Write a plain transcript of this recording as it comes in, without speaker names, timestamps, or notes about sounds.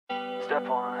Step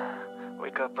 1,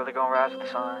 wake up early, gonna rise with the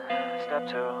sun. Step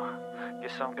 2,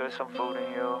 get some good, some food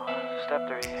in you. Step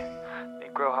 3,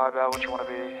 think real hard about what you wanna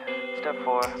be. Step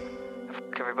 4,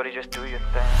 everybody just do your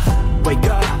thing. Wake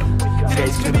up,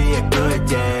 today's gonna be a good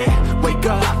day. Wake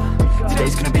up,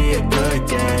 today's gonna be a good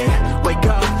day. Wake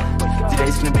up,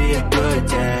 today's gonna be a good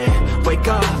day. Wake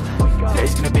up,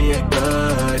 today's gonna be a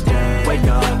good day. Wake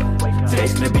up,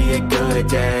 today's gonna be a good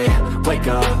day. Wake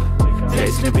up,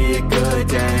 today's gonna be a good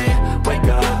day. Wake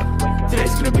up,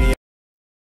 today's gonna be a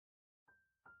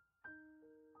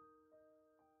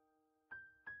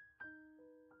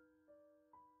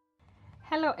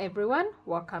Hello everyone,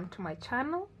 welcome to my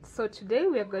channel. So today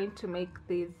we are going to make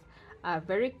this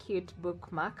very cute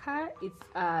bookmarker. It's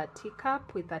a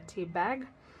teacup with a tea bag.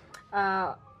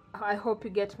 I hope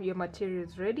you get your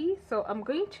materials ready. So I'm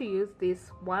going to use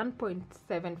this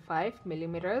 1.75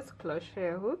 millimeters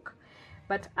crochet hook,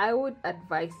 but I would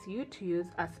advise you to use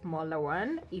a smaller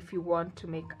one if you want to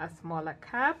make a smaller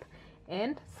cap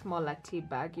and smaller tea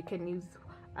bag. You can use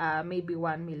maybe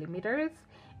 1 millimeters.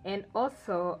 And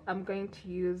also I'm going to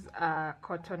use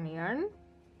cotton yarn.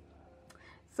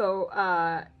 So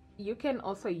you can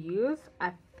also use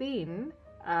a thin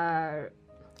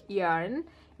yarn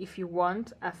if you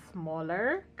want a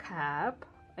smaller cap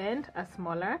and a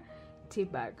smaller tea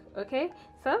bag. Okay,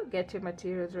 so get your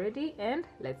materials ready and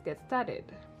let's get started.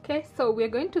 Okay, so we're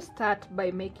going to start by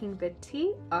making the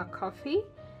tea or coffee,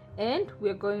 and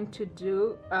we're going to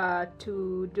do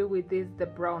with this the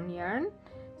brown yarn.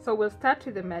 So we'll start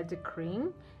with the magic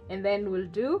ring, and then we'll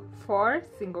do 4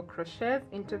 single crochets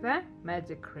into the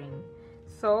magic ring.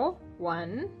 So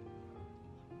 1,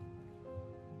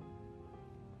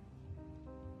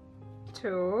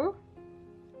 2,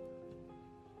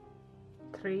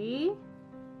 3,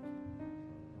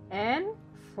 and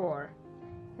 4,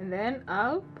 and then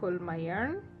I'll pull my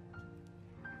yarn.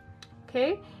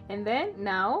 Okay, and then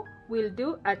now we'll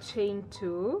do a chain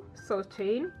 2. So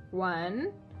chain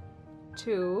 1,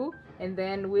 2, and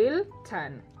then we'll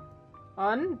turn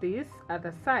on this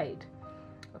other side.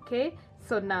 Okay,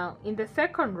 so now in the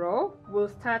second row we'll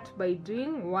start by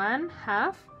doing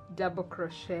 1/2 double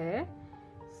crochet.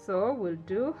 So we'll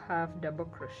do 1/2 double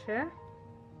crochet,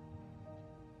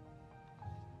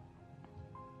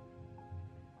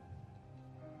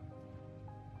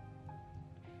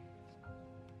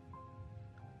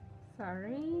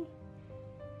 sorry.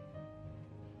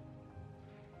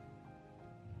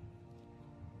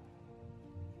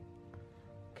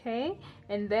 Okay,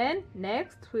 and then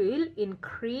next we'll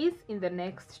increase in the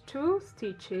next 2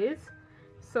 stitches.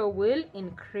 So we'll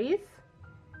increase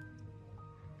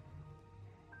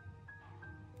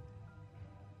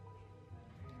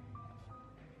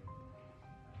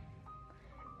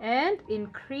and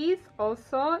increase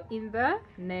also in the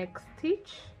next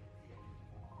stitch.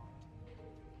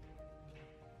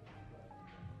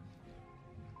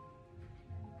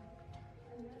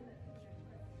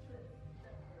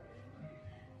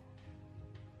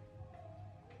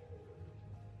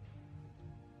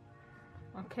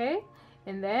 Okay,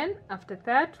 and then after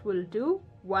that we'll do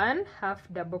 1/2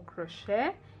 double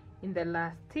crochet in the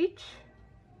last stitch,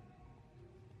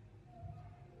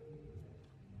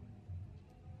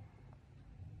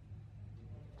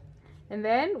 and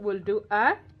then we'll do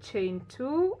a chain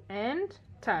 2 and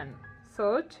turn.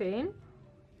 So chain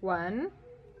 1,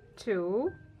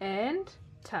 2, and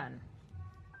turn.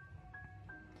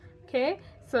 Okay,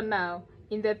 so now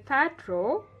in the third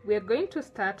row we are going to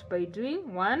start by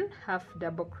doing 1/2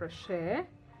 double crochet.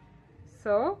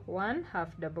 So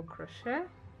 1/2 double crochet.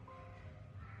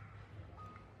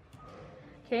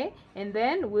 Okay, and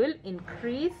then we'll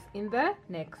increase in the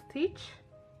next stitch.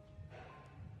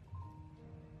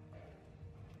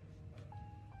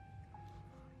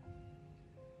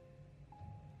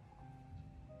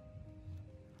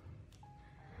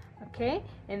 Okay,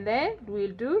 and then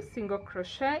we'll do single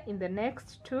crochet in the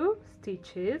next 2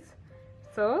 stitches.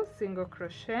 So single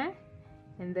crochet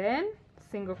and then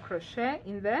single crochet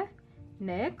in the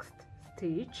next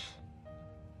stitch,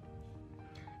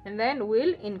 and then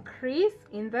we'll increase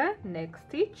in the next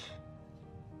stitch.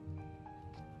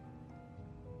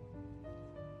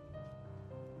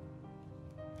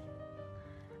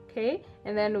 Okay,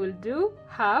 and then we'll do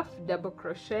 1/2 double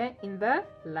crochet in the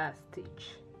last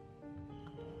stitch.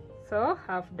 So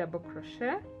 1/2 double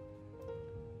crochet,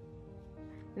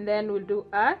 and then we'll do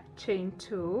a chain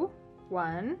 2,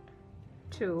 1,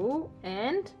 2,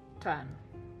 and turn.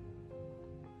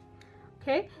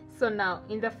 Okay, so now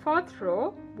in the fourth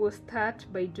row we'll start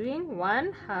by doing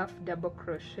 1/2 double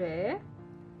crochet,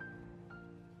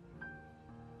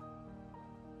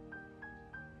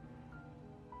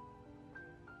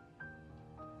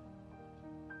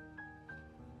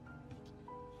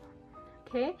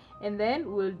 Okay, and then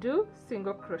we'll do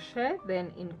single crochet,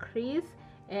 then increase,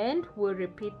 and we'll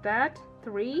repeat that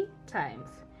 3 times.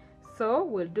 So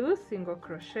we'll do single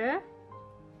crochet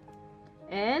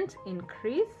and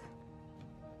increase,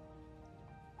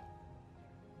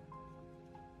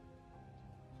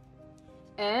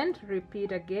 and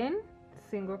repeat again,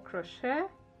 single crochet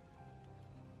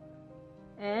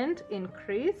and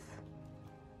increase,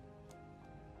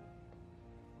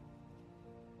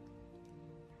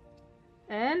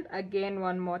 and again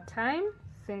one more time,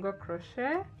 single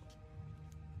crochet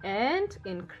and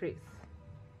increase.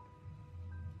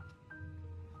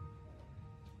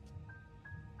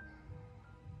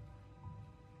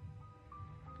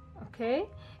 Okay,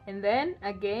 and then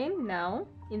again, now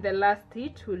in the last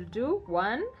stitch we'll do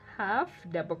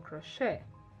 1/2 double crochet.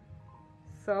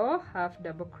 So half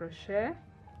double crochet,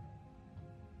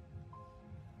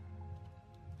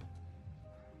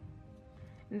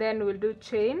 then we'll do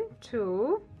chain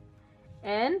 2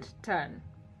 and turn.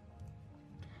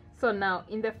 So now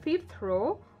in the 5th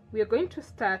row we are going to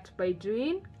start by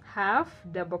doing half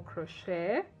double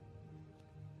crochet,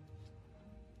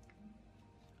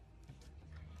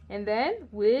 and then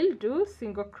we'll do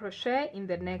single crochet in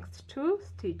the next 2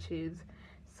 stitches.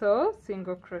 So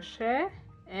single crochet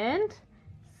and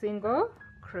single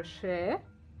crochet.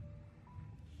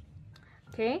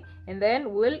 Okay, and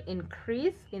then we'll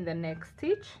increase in the next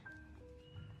stitch.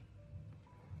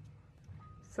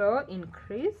 So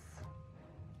increase,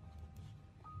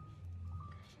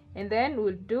 and then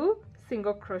we'll do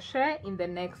single crochet in the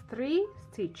next 3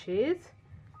 stitches.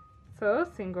 So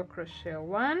single crochet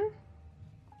 1,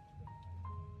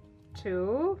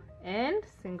 2, and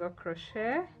single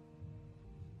crochet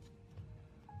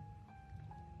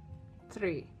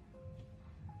 3.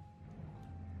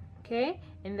 Okay,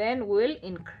 and then we'll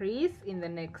increase in the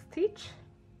next stitch.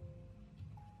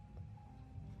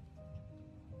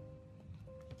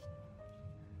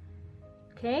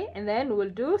 Okay, and then we'll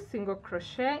do single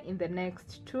crochet in the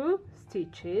next 2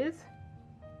 stitches.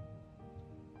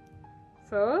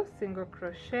 So single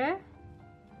crochet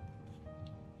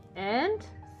and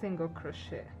single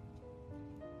crochet.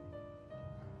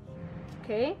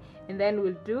 Okay, and then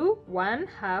we'll do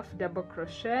 1/2 double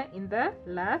crochet in the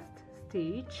last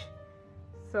stitch.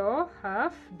 So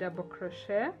half double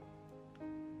crochet,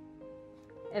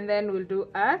 and then we'll do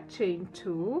a chain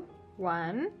 2,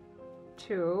 1,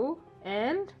 2,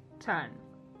 and turn.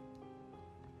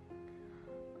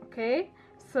 Okay,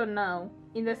 so now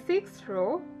in the 6th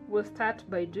row we'll start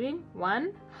by doing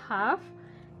 1/2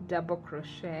 double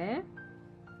crochet.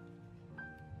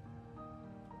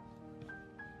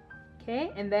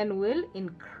 Okay, and then we'll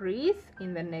increase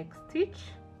in the next stitch,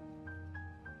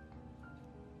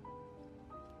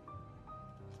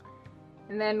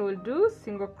 and then we'll do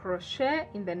single crochet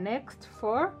in the next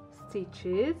 4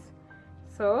 stitches.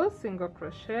 So single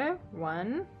crochet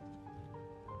 1,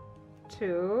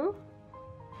 2,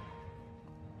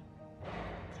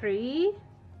 3,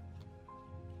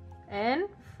 and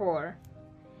 4,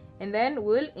 and then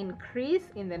we'll increase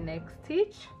in the next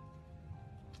stitch,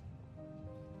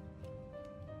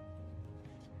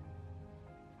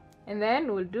 and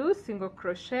then we'll do single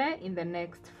crochet in the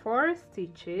next 4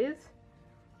 stitches.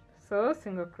 So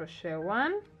single crochet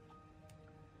 1,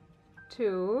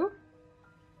 2,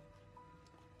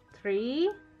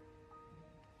 3,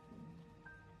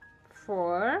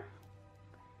 4,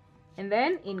 and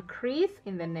then increase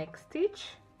in the next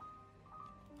stitch,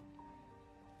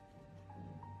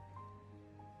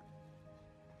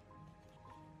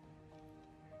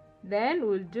 then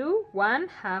we'll do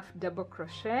 1/2 double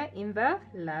crochet in the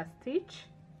last stitch,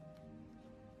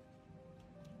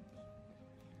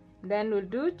 then we'll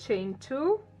do chain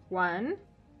 2, 1,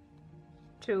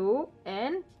 2,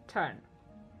 and turn.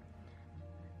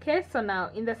 Okay, so now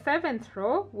in the 7th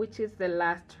row, which is the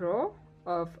last row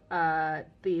of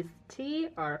this tea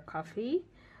or coffee,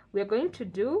 we're going to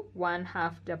do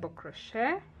 1/2 double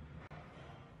crochet,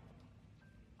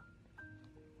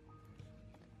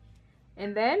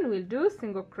 and then we'll do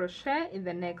single crochet in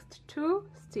the next 2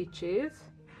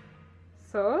 stitches.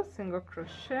 So single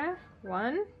crochet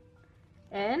 1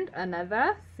 and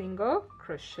another single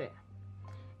crochet,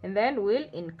 and then we'll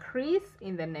increase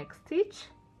in the next stitch,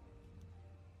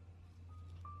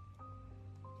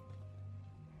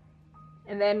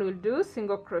 and then we'll do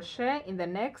single crochet in the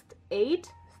next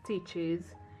 8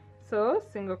 stitches. So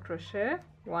single crochet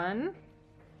 1,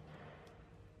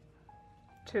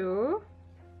 2,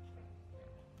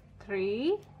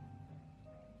 3,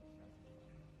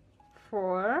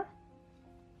 4,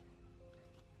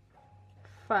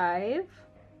 5,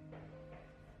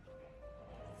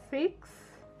 6,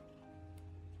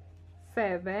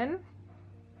 7,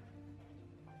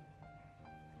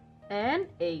 and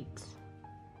 8,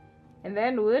 and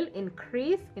then we'll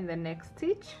increase in the next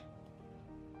stitch,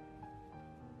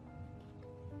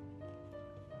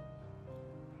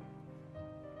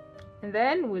 and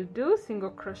then we'll do single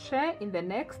crochet in the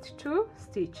next 2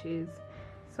 stitches.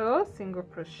 So single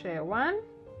crochet 1,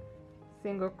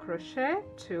 single crochet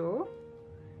 2,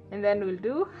 and then we'll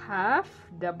do half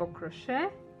double crochet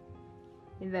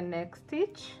in the next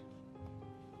stitch,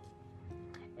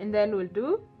 and then we'll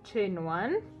do chain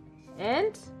 1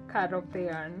 and cut off the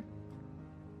yarn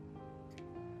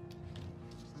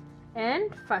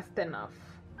and fasten off.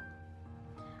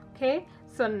 Okay,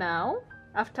 so now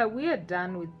after we are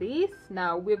done with this,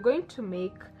 now we're going to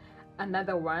make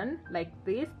another one like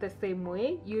this the same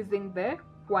way using the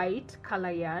white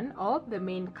color yarn or the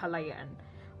main color yarn.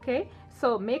 Okay,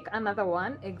 so make another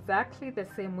one exactly the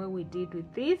same way we did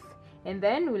with this, and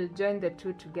then we'll join the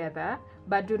 2 together,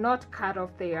 but do not cut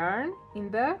off the yarn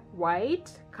in the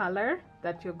white color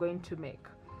that you're going to make.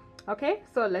 Okay,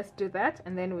 so let's do that,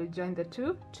 and then we'll join the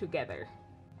 2 together.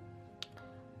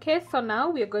 Okay, so now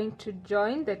we're going to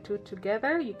join the 2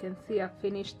 together. You can see I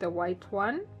finished the white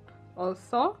one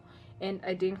also, and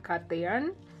I didn't cut the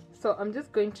yarn. So I'm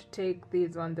just going to take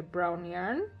this one, the brown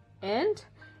yarn, and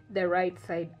the right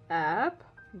side up.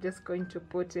 I'm just going to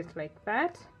put it like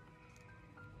that.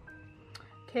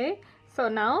 Okay, so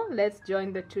now let's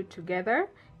join the 2 together,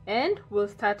 and we'll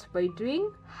start by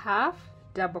doing half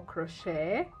double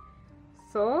crochet.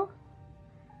 So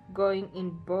going in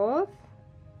both,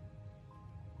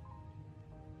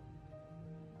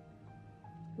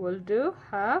 we'll do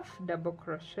half double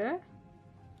crochet.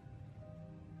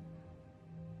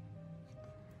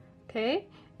 Okay,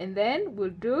 and then we'll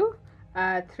do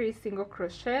 3 single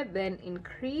crochet, then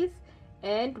increase,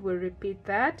 and we'll repeat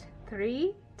that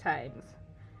 3 times.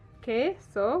 Okay,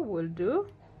 so we'll do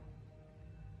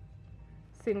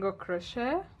single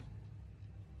crochet,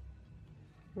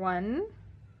 1,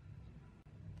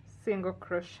 single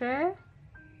crochet,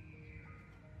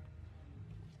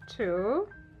 2,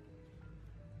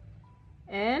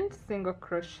 and single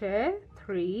crochet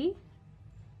 3,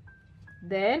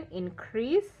 then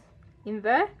increase in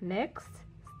the next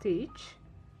stitch,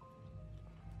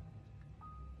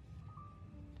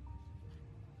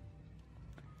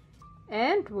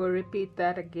 and we'll repeat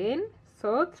that again.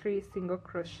 So 3 single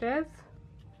crochets,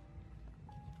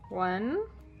 1,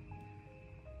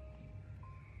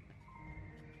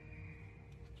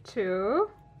 2,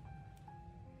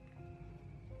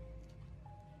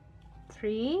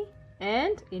 3,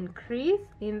 and increase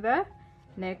in the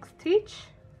next stitch,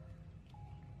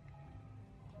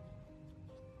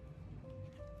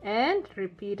 and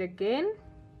repeat again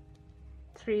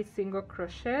 3 single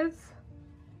crochets,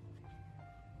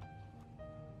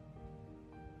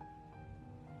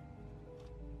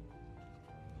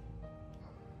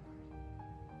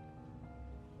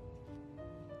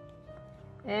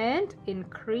 and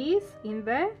increase in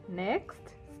the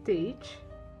next stitch,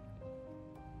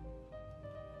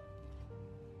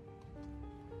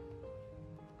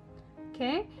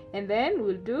 okay, and then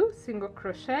we'll do single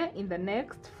crochet in the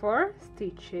next 4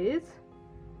 stitches.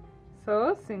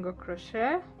 So single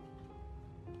crochet,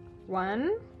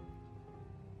 1,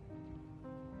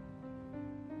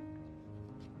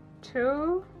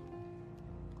 2,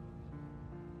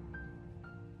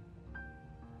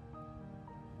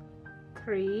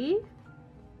 3,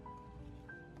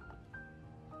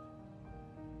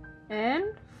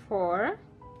 and 4.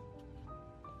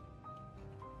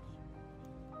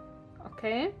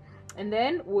 Okay, and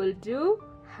then we'll do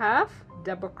half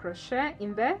double crochet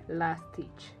in the last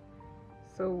stitch.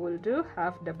 So we'll do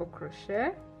half double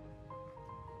crochet,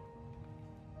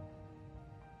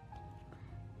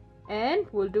 and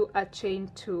we'll do a chain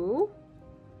 2,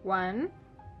 1,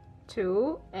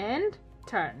 2, and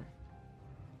turn.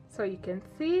 So you can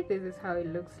see this is how it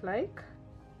looks like.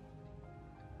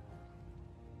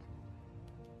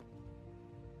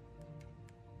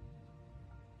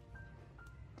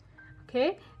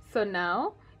 Okay, so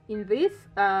now in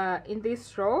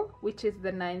this row, which is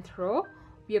the 9th row,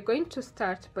 we are going to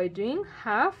start by doing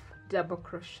half double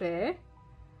crochet.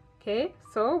 Okay,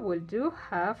 so we'll do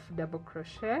half double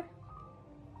crochet,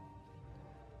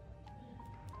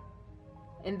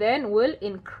 and then we'll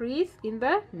increase in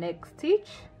the next stitch.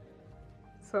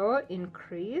 So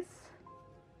increase,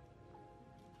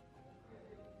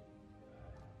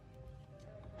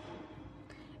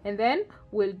 and then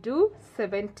we'll do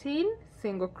 17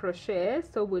 single crochet.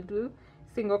 So we'll do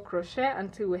single crochet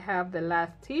until we have the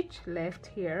last stitch left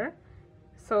here.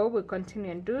 So we'll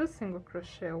continue and do single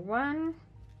crochet 1,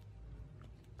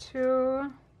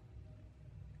 2,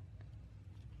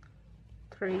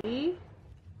 3,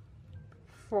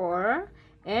 4,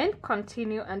 and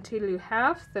continue until you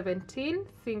have 17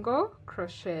 single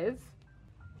crochets.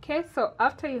 Okay, so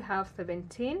after you have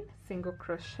 17 single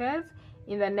crochets,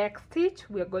 in the next stitch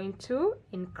we are going to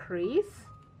increase.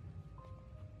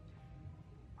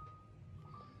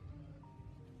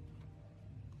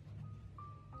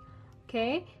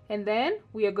 Okay, and then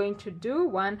we are going to do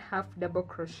 1/2 double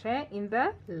crochet in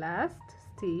the last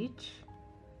stitch.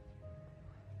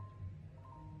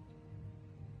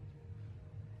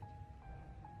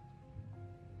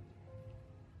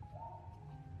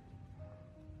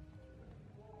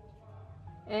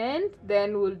 And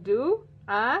then we'll do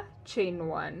a chain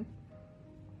 1.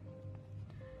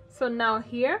 So now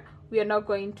here we are not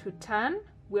going to turn,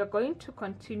 we are going to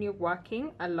continue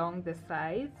working along the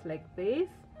sides like this.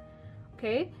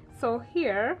 Okay, so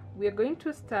here we are going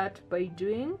to start by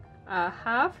doing a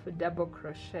 1/2 double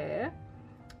crochet,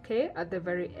 okay, at the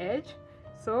very edge.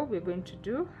 So we're going to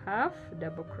do 1/2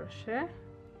 double crochet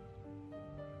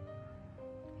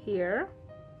here,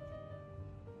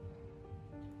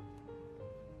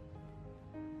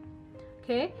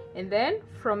 okay, and then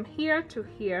from here to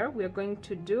here we are going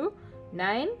to do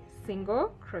 9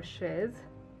 single crochets.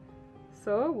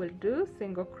 So we'll do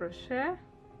single crochet,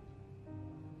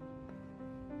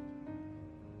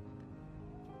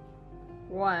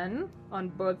 one on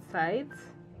both sides,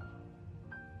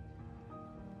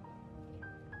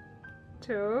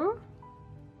 2,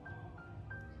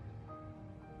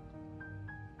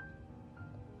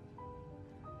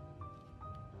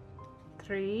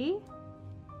 3,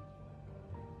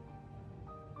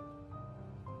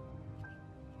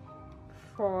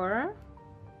 4,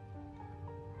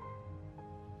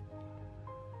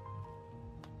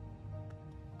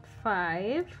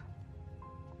 5,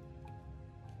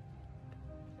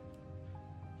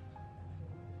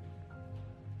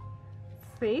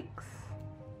 6,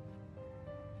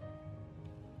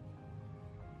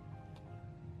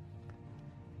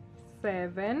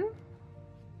 7,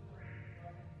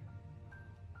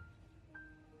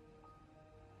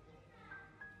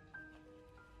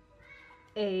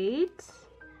 8,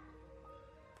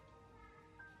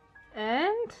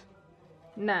 and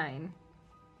 9.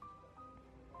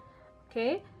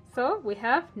 Okay, so we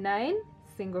have 9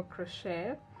 single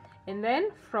crochet, and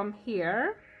then from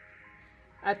here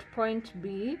at point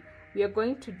B we are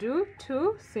going to do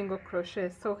 2 single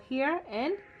crochets, so here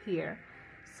and here.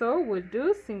 So we'll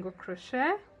do single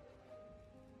crochet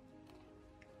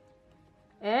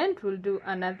and we'll do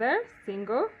another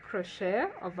single crochet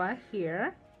over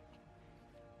here,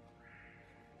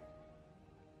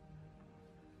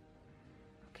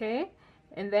 okay,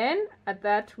 and then at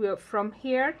that we are from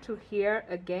here to here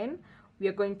again we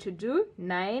are going to do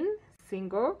 9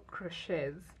 single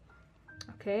crochets.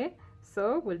 Okay,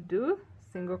 so we'll do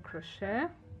single crochet,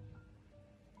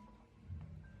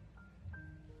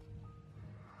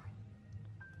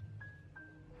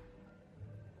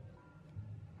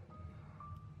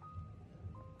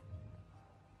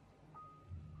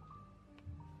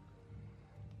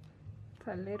 it's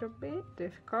a little bit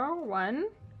difficult, 1,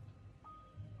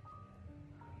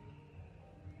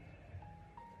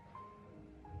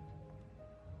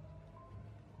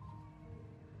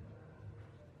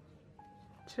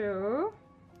 2,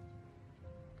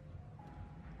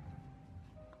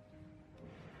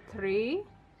 3,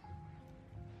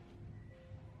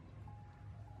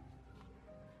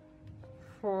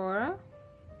 4,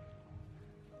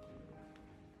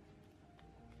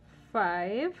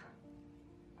 5,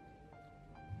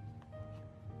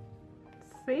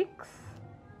 6,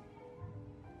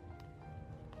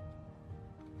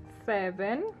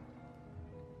 7,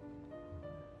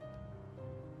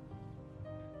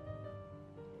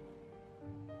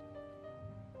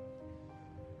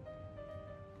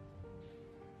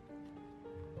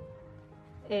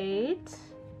 8,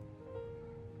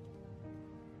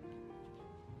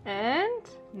 and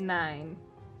 9.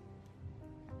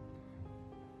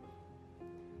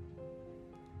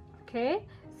 Okay,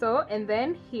 so and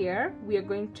then here we are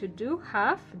going to do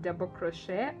 1/2 double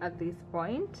crochet at this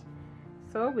point.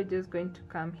 So we're just going to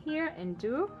come here and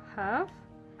do 1/2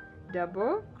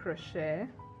 double crochet,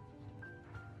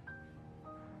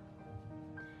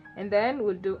 and then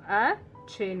we'll do a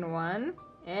chain 1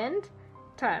 and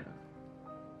turn.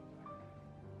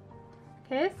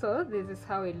 Okay, so this is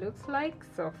how it looks like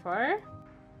so far.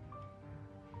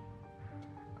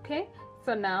 Okay,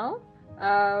 so now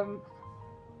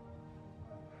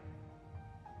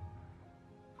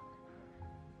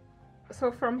so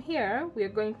from here we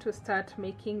are going to start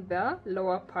making the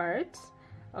lower part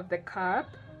of the cup,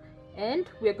 and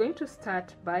we are going to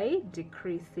start by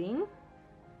decreasing.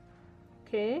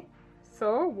 Okay,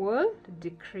 so we'll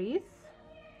decrease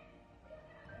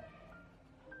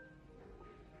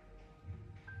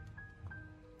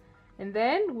and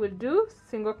then we'll do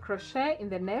single crochet in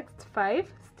the next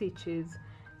 5 stitches.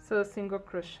 So single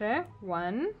crochet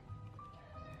 1,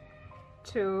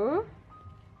 2,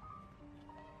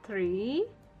 3,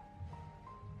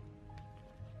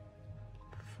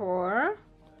 4,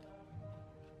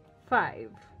 5.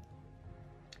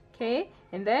 Okay,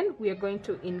 and then we are going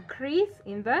to increase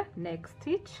in the next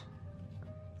stitch.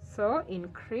 So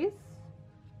increase,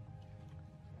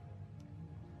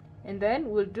 and then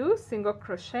we'll do single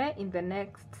crochet in the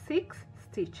next 6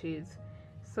 stitches.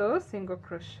 So single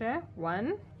crochet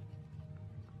 1,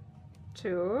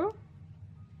 2,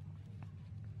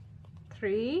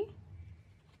 3,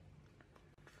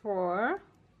 4,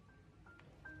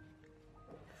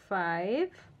 5,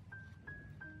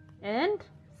 and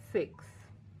 6.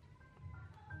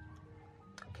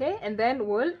 Okay, and then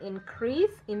we'll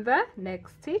increase in the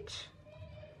next stitch.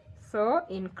 So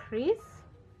increase,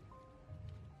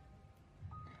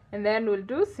 and then we'll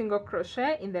do single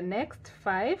crochet in the next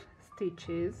 5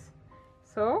 stitches.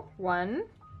 So 1,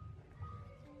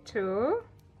 2,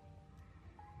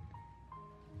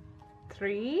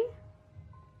 3,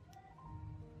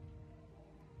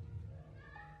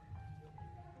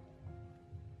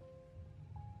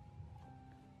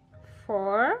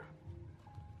 4,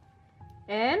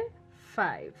 and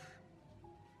 5.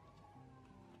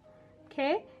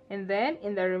 Okay, and then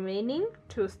in the remaining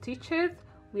 2 stitches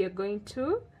we are going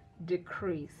to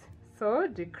decrease. So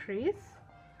decrease,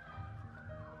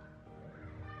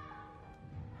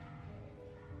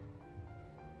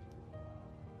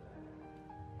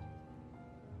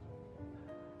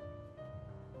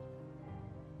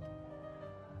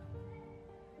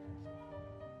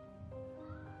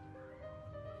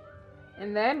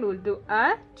 and then we'll do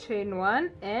a chain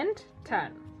 1 and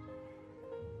turn.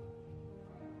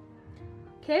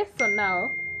 Okay, so now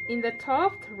in the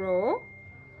 12th row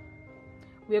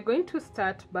we are going to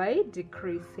start by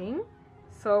decreasing.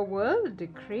 So we'll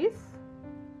decrease,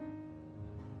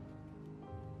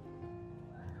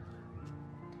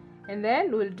 and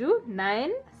then we'll do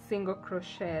 9 single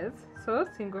crochets. So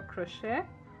single crochet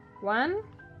 1,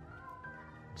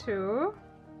 2,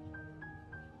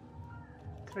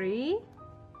 3,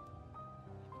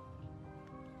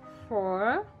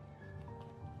 4,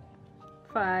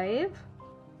 5,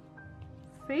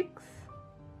 6,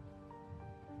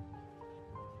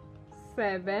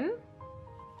 7,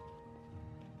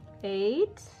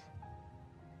 8,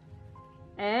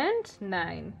 and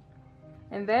 9,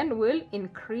 and then we'll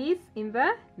increase in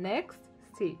the next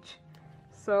stitch.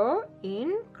 So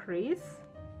increase,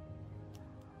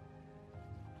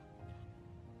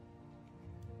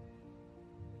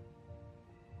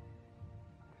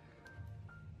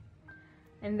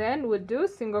 and then we'll do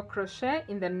single crochet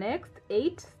in the next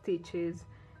 8 stitches.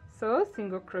 So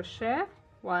single crochet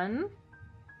 1,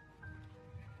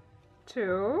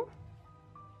 2,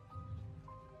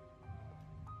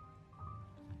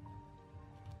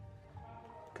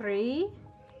 3,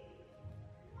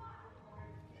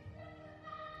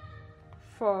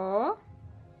 4,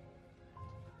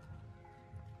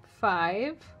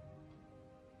 5,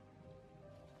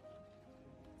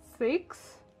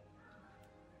 6,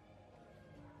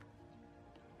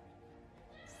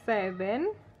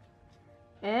 7,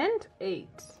 and 8.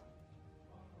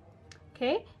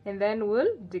 Okay, and then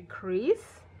we'll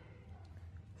decrease.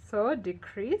 So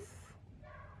decrease,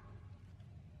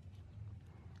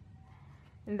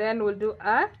 and then we'll do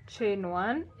a chain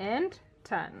 1 and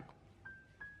turn.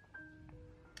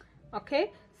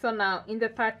 Okay, so now in the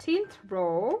 13th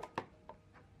row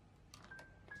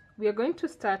we are going to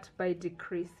start by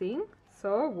decreasing.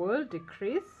 So we'll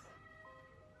decrease,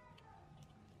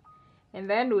 and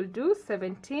then we'll do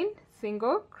 17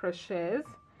 single crochets.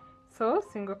 So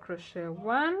single crochet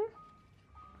 1,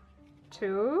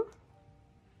 2,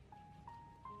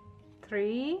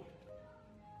 3,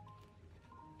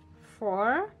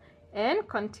 4, and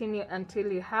continue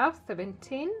until you have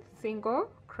 17 single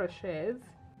crochets.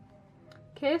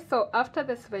 Okay, so after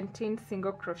the 17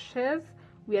 single crochets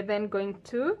we are then going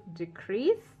to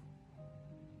decrease,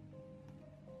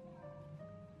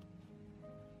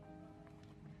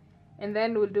 and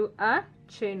then we'll do a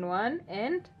chain 1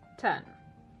 and turn.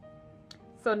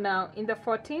 So now in the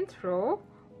 14th row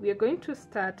we are going to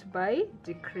start by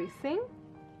decreasing,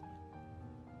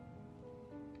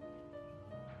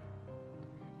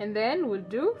 and then we'll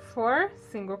do 4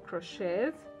 single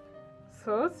crochets.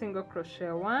 So single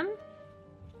crochet 1,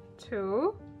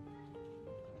 2,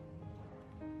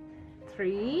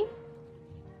 3,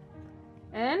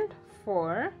 and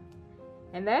 4,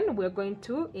 and then we're going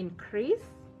to increase.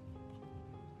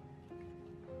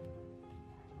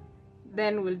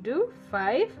 Then we'll do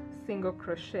 5 single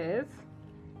crochets.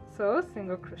 So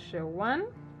single crochet 1,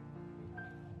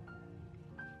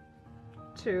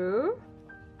 2,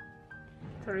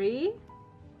 3,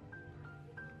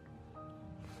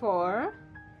 4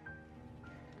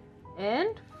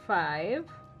 and 5,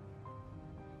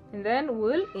 and then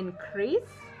we'll increase.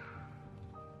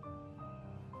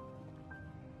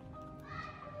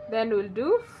 Then we'll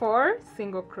do 4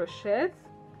 single crochets.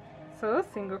 So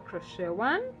single crochet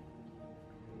 1,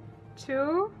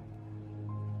 2,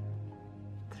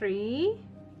 3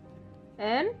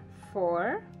 and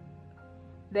 4.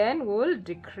 Then we'll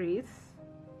decrease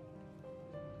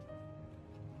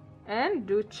and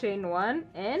do chain 1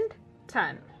 and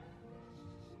turn.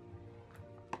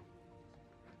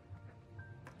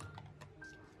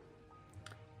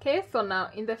 Okay, so now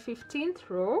in the 15th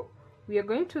row we are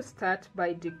going to start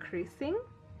by decreasing.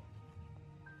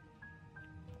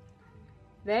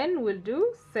 Then we'll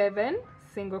do 7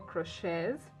 single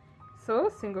crochets. So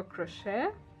single crochet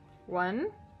 1,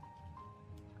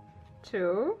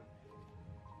 2,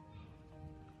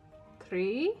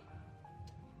 3,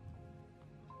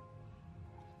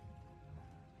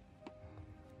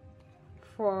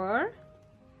 4,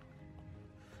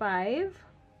 5,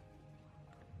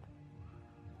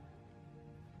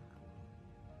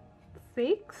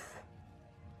 6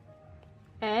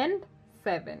 and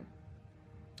 7.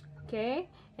 Okay,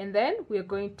 and then we're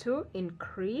going to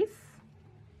increase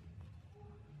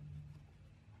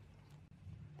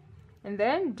and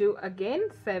then do again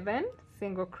 7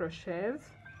 single crochets.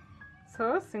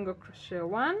 So single crochet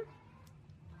 1,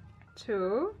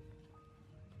 2,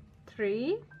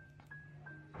 3,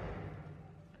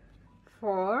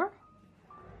 4,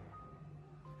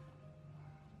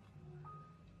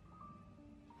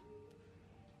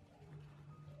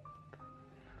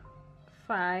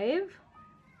 5,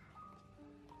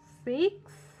 6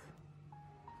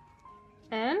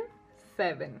 and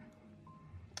 7.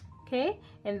 Okay,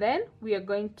 and then we are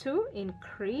going to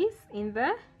increase in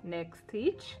the next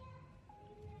stitch.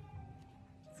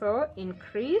 So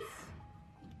increase,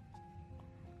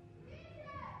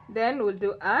 then we'll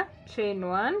do a chain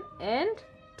 1 and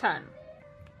turn.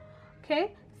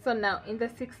 Okay, so now in the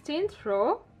 16th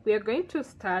row we are going to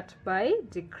start by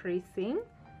decreasing.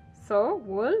 So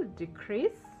we'll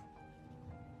decrease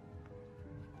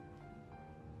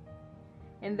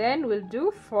and then we'll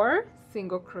do 4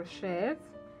 single crochets.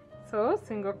 So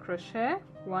single crochet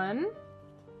 1,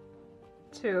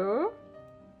 2,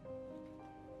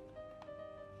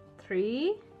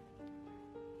 3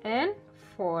 and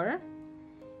 4,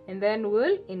 and then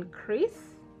we'll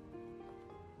increase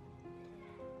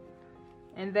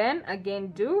and then again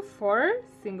do 4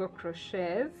 single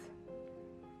crochets.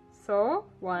 So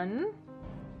 1,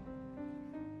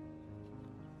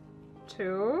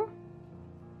 2,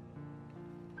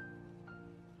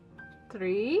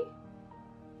 3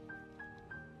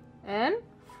 and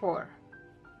 4,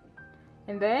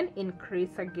 and then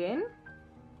increase again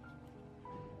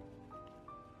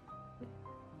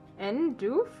and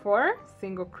do 4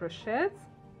 single crochets.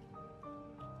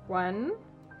 1,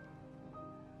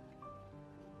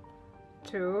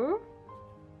 2,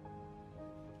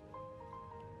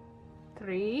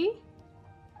 3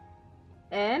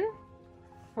 and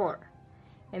 4,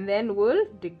 and then we'll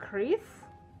decrease,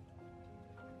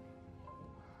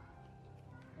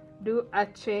 do a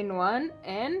chain 1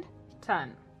 and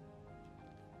turn.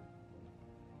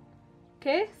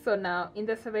 Okay, so now in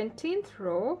the 17th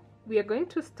row we are going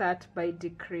to start by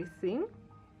decreasing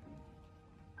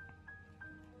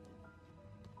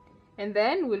and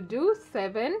then we'll do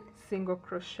 7 single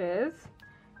crochets.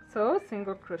 So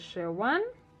single crochet 1,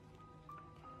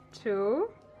 2,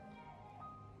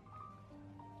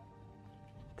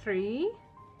 3,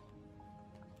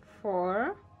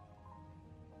 4,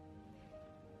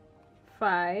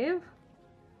 5,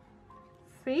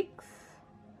 6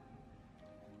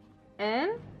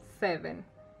 and 7.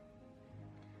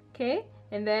 Okay,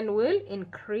 and then we'll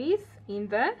increase in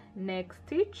the next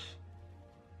stitch.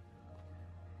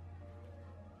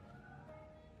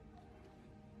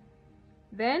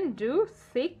 Then do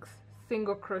 6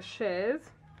 single crochets.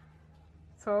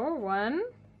 So 1,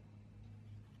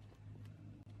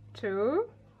 2,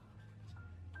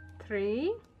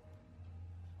 3,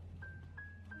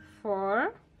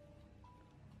 4,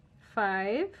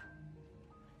 5,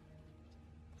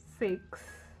 6,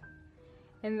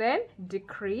 and then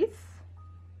decrease,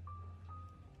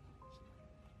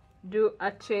 do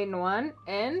a chain 1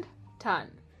 and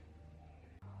turn.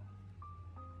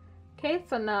 Okay,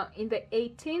 so now in the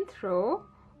 18th row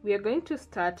we are going to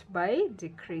start by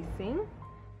decreasing.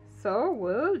 So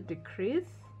we'll decrease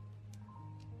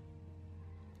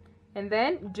and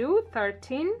then do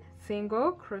 13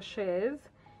 single crochets.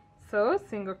 So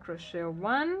single crochet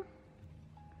 1,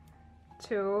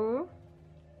 2,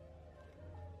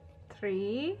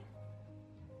 3,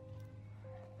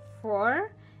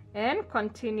 4, and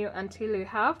continue until you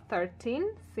have 13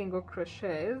 single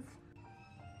crochets.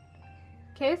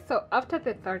 Okay, so after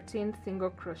the 13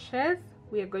 single crochets,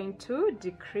 we are going to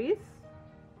decrease.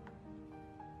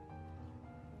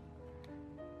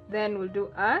 Then we'll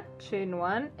do a chain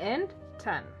 1 and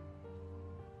turn.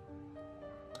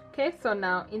 Okay, so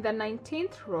now in the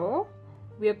 19th row,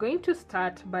 we are going to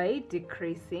start by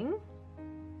decreasing.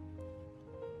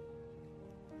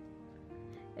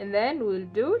 And then we'll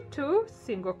do 2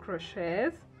 single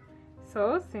crochets.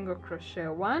 So single crochet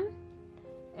 1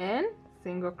 and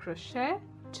single crochet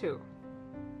 2.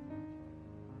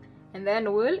 And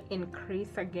then we'll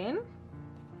increase again.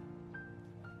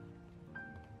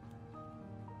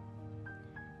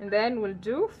 And then we'll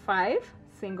do 5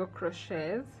 single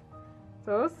crochets.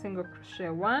 So single crochet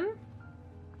 1,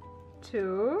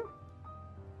 2,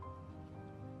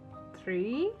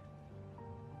 3,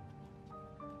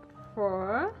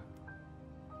 4,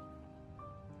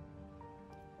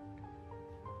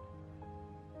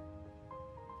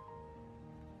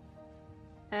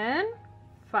 and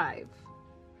 5.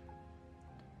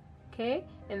 Okay,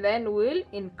 and then we'll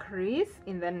increase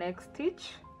in the next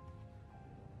stitch.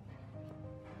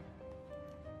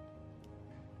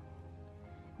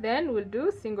 Then we'll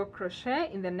do single crochet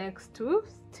in the next 2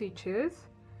 stitches.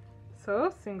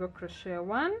 So single crochet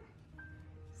 1,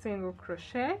 single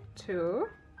crochet 2,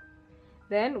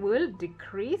 then we'll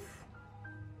decrease,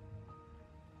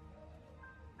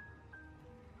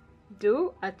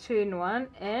 do a chain 1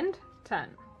 and turn.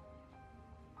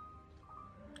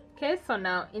 Okay, so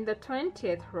now in the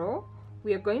 20th row,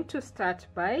 we are going to start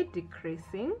by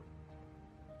decreasing.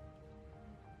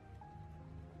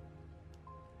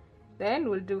 Then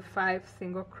we'll do 5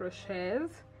 single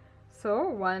crochets. So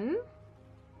 1,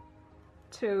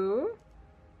 2,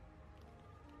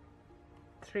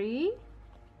 3,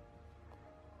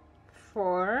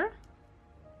 4,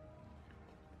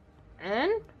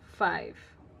 and 5.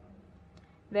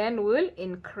 Then we'll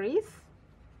increase.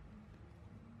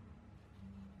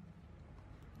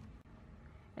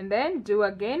 And then do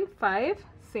again 5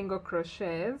 single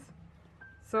crochets.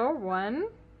 So 1,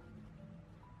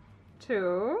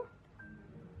 2,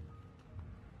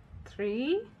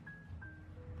 3,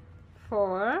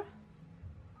 4,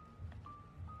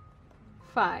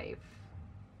 5,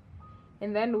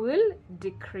 and then we'll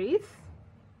decrease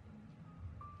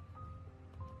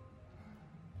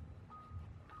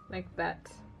like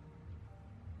that.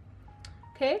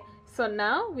 Okay, so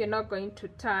now we're not going to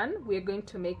turn, we're going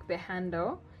to make the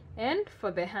handle, and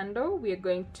for the handle we're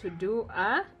going to do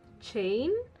a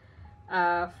chain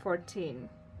 14.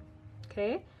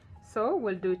 Okay, so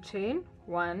we'll do chain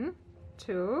 1,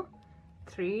 2,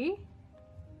 3,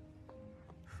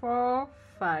 4,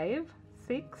 5,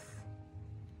 6,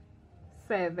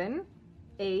 7,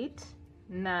 8,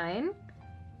 9,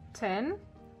 10,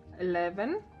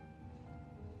 11,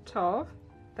 12,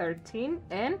 13,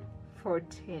 and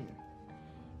 14.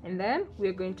 And then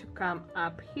we're going to come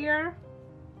up here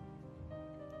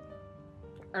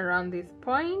around this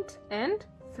point and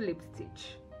slip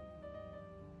stitch.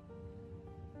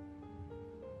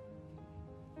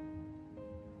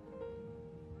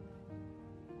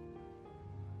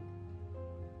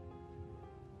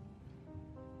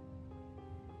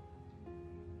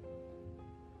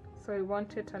 So I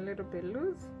want it a little bit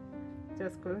loose,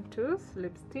 just going to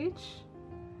slip stitch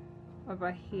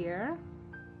over here.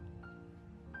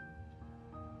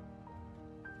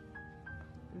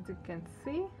 As you can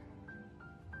see,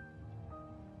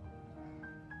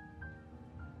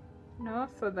 no,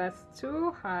 so that's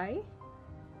too high.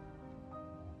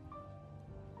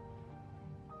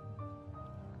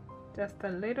 Just a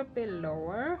little bit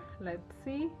lower. Let's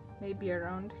see, maybe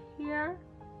around here.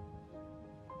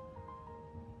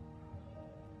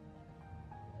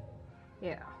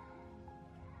 Yeah.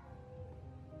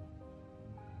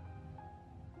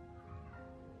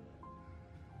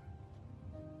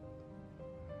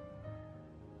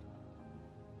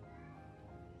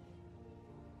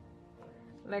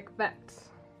 Like that.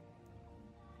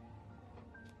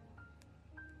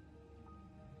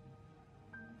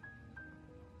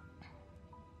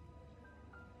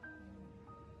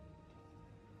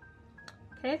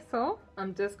 Okay, so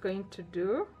I'm just going to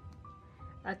do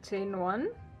a chain 1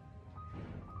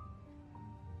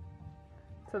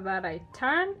 so that I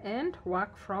turn and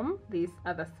work from this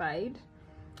other side.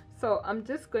 So I'm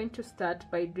just going to start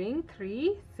by doing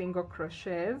 3 single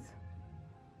crochets.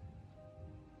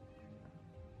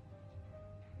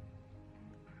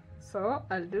 So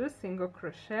I'll do single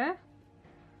crochet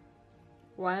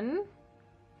 1,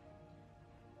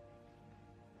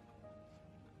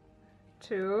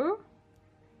 2,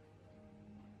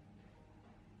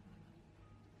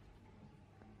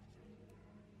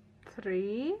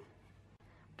 3.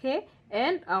 Okay,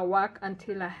 and I'll work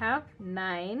until I have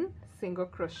 9 single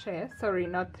crochet. Sorry,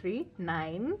 not 3,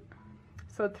 9.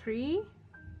 So 3,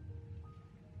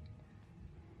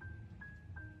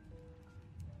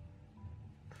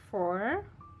 4,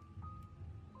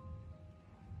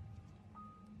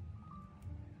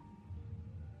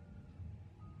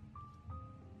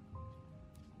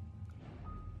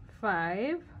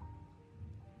 5,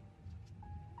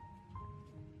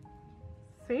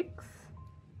 6,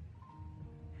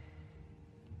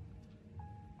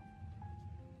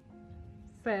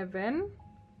 7,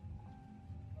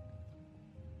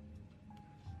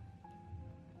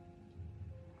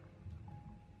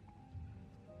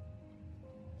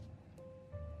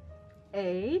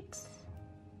 8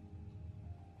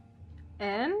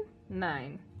 and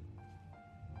 9.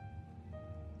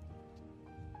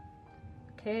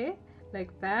 Okay,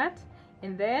 like that.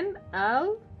 And then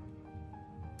I'll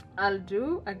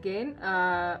do again,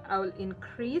 I'll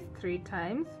increase 3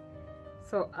 times.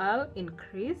 So I'll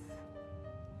increase,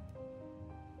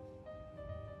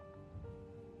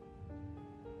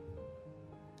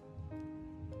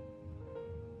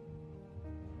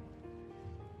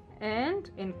 and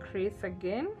increase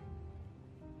again,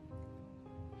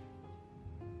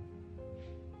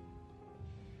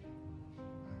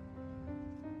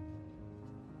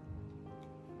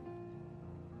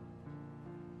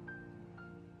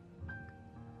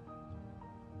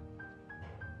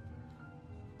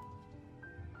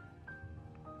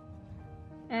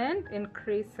 and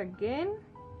increase again,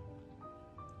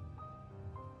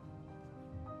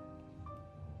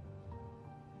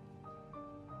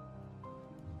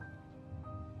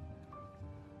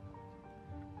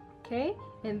 okay.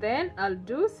 And then I'll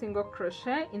do single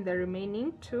crochet in the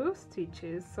remaining 2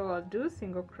 stitches. So I'll do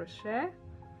single crochet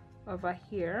over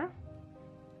here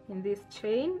in this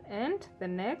chain and the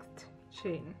next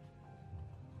chain,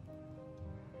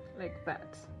 like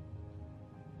that,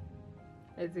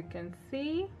 as you can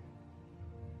see.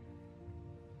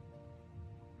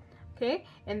 Okay,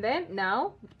 and then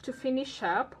now to finish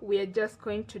up, we are just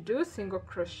going to do single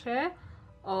crochet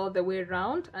all the way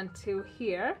around until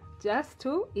here, just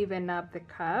to even up the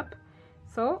cap.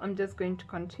 So I'm just going to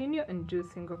continue and do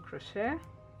single crochet,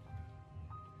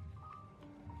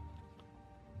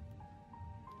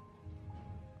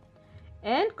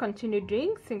 and continue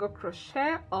doing single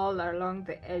crochet all along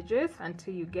the edges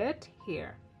until you get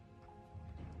here.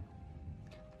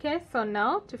 Okay, so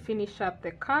now to finish up the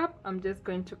cap, I'm just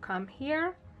going to come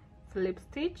here, slip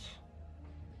stitch,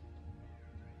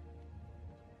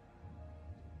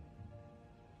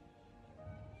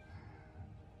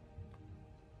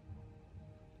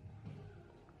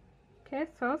 okay,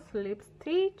 so slip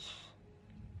stitch,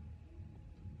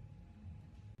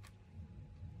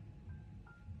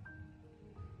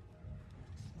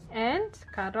 and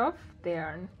cut off the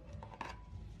yarn.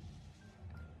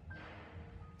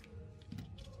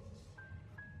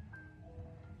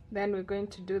 Then we're going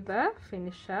to do the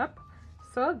finish up.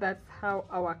 So that's how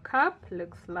our cap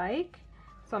looks like.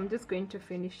 So I'm just going to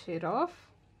finish it off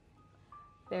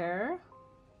there.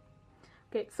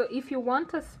 Okay, so if you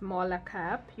want a smaller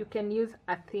cap, you can use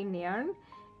a thin yarn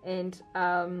and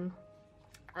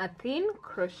a thin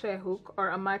crochet hook, or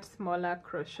a much smaller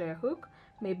crochet hook,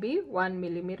 maybe 1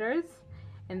 millimeters.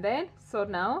 And then, so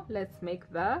now let's make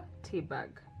the tea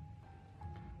bag.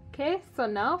 Okay, so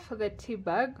now for the tea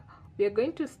bag, we are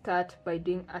going to start by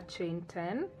doing a chain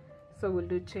 10. So we'll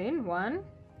do chain 1,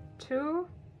 2,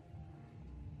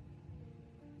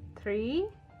 3,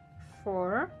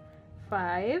 4,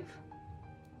 5,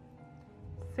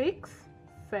 6,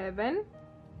 7,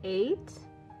 8,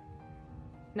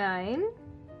 9,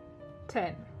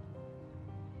 10.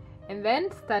 And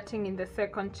then starting in the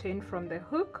second chain from the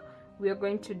hook, we are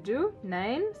going to do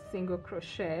 9 single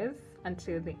crochets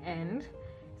until the end.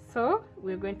 So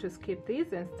we're going to skip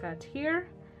these and start here.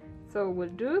 So we'll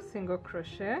do single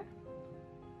crochet,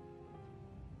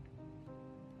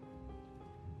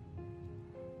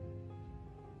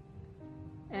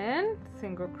 and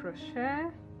single crochet,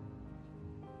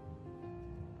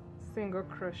 single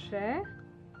crochet,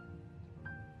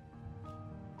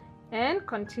 and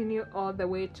continue all the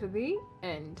way to the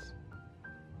end.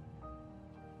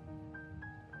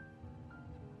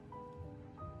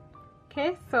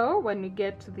 Okay, so when we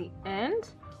get to the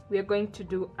end, we are going to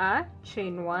do a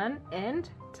chain 1 and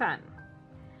turn.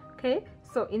 Okay,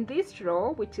 so in this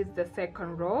row, which is the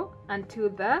second row, until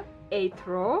the 8th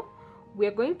row, we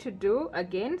are going to do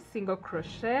again single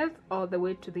crochets all the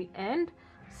way to the end,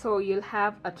 so you'll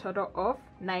have a total of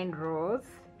 9 rows,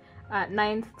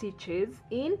 9 stitches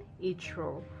in each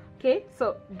row. Okay,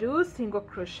 so do single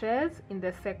crochets in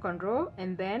the second row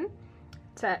and then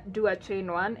do a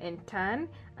chain 1 and turn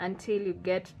until you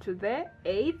get to the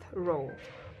 8th row.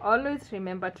 Always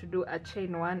remember to do a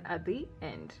chain 1 at the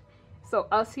end. So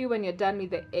I'll see you when you're done with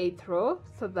the 8th row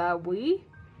so that we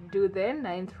do the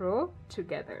 9th row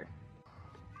together.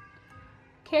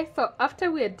 Okay, so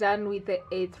after we are done with the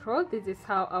 8th row, this is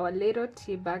how our little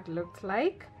tea bag looks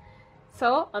like.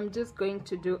 So I'm just going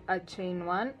to do a chain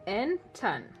 1 and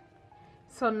turn.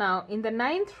 So now in the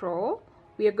 9th row,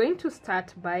 we are going to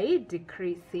start by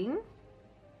decreasing.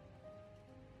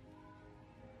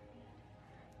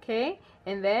 Okay,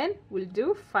 and then we'll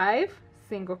do 5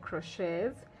 single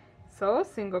crochets. So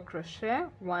single crochet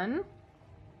 1,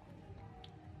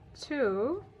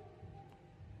 2,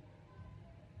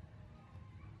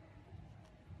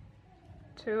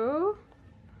 2,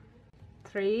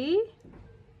 3,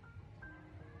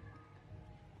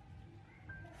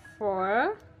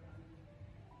 4,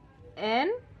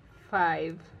 and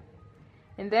 5,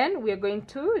 and then we are going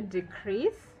to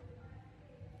decrease,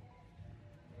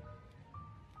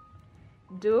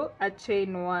 do a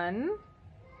chain 1,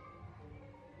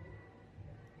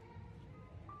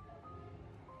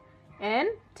 and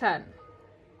turn.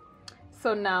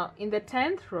 So now in the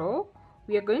 10th row,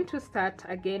 we are going to start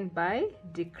again by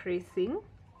decreasing,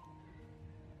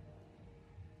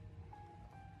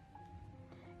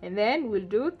 and then we'll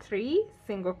do 3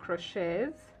 single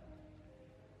crochets.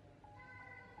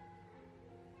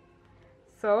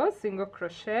 So single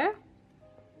crochet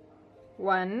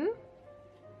 1,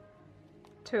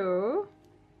 2,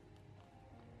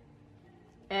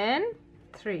 and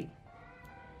 3.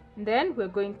 And then we're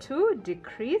going to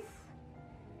decrease,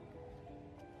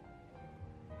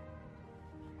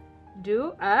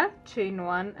 do a chain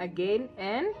 1 again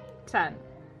and turn.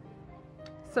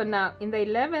 So now in the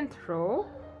 11th row,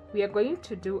 we are going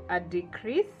to do a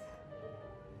decrease,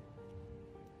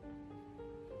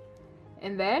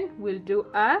 and then we'll do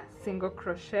a single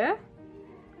crochet,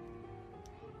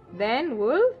 then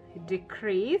we'll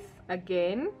decrease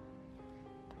again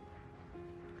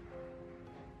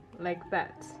like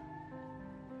that.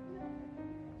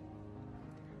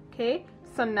 Okay,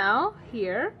 so now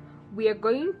here we are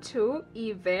going to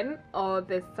even all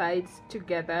the sides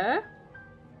together.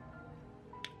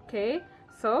 Okay,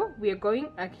 so we are going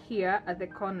here at the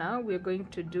corner, we are going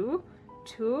to do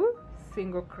 2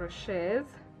 single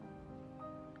crochets.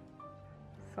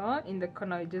 So in the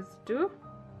corner we just do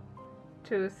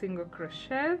 2 single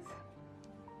crochets,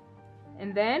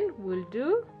 and then we'll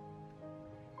do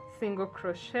single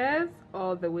crochets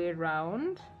all the way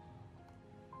around.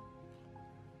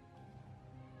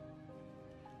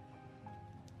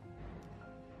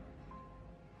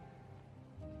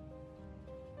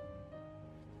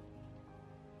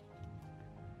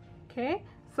 Okay,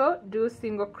 so do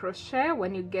single crochet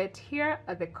when you get here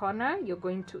at the corner, you're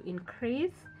going to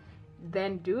increase,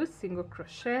 then do single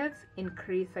crochets,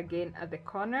 increase again at the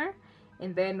corner,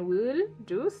 and then we'll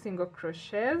do single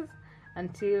crochets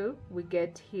until we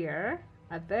get here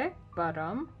at the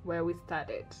bottom where we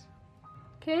started.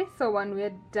 Okay, so when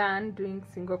we're done doing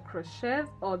single crochets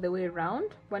all the way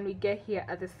around, when we get here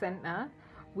at the center,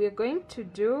 we're going to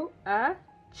do a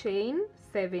chain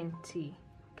 70.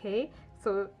 Okay,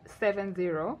 so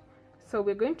 70. So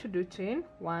we're going to do chain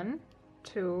 1,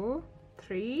 2,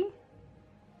 3,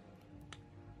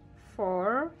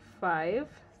 4, 5,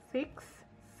 6,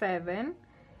 7,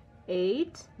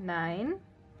 8, 9,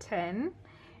 10,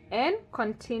 and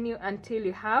continue until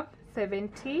you have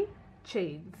 70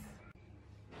 chains.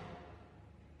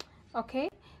 Okay,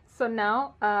 so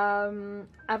now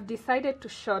I've decided to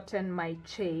shorten my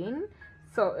chain,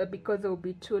 so because it will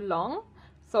be too long,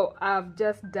 so I've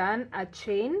just done a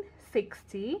chain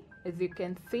 60, as you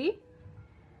can see.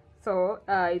 So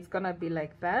it's gonna be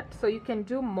like that. So you can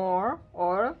do more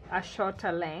or a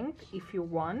shorter length if you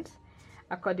want,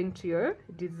 according to your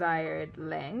desired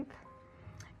length.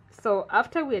 So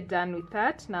after we're done with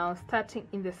that, now starting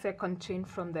in the second chain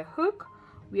from the hook,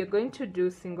 we are going to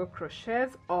do single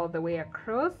crochets all the way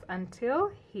across until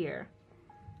here.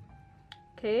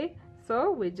 Okay,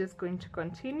 so we're just going to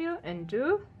continue and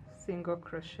do single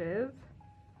crochets.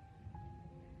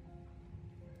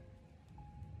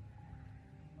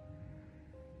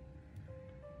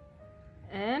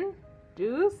 And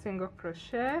do single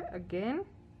crochet again.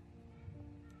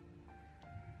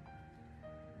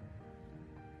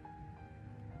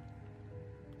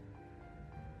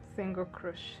 Single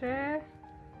crochet.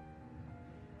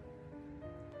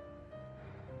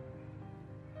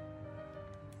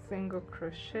 single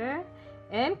crochet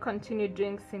and continue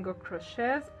doing single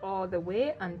crochets all the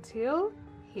way until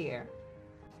here.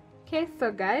 Okay,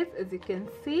 so guys, as you can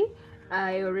see,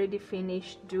 I already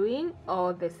finished doing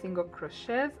all the single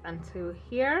crochets until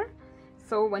here.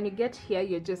 So when you get here,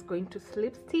 you're just going to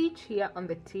slip stitch here on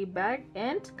the tea bag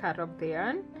and cut off the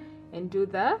yarn and do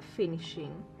the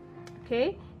finishing.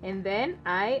 Okay, and then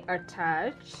I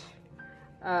attach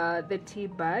the tea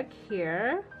bag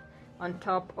here on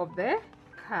top of the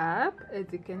cap, as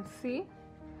you can see.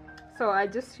 So I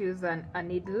just use a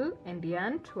needle and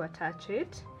yarn to attach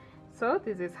it. So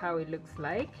this is how it looks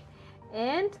like,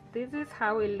 and this is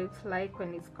how it looks like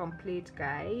when it's complete,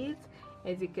 guys.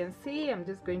 As you can see, I'm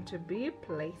just going to be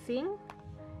placing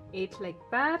it like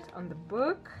that on the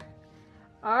book,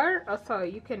 or also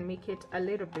you can make it a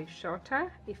little bit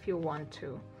shorter if you want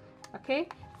to. Okay,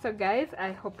 so guys,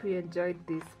 I hope you enjoyed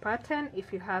this pattern.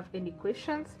 If you have any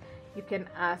questions, you can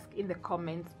ask in the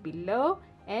comments below,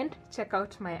 and check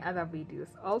out my other videos.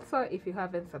 Also, if you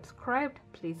haven't subscribed,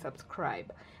 please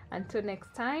subscribe. Until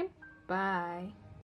next time, bye.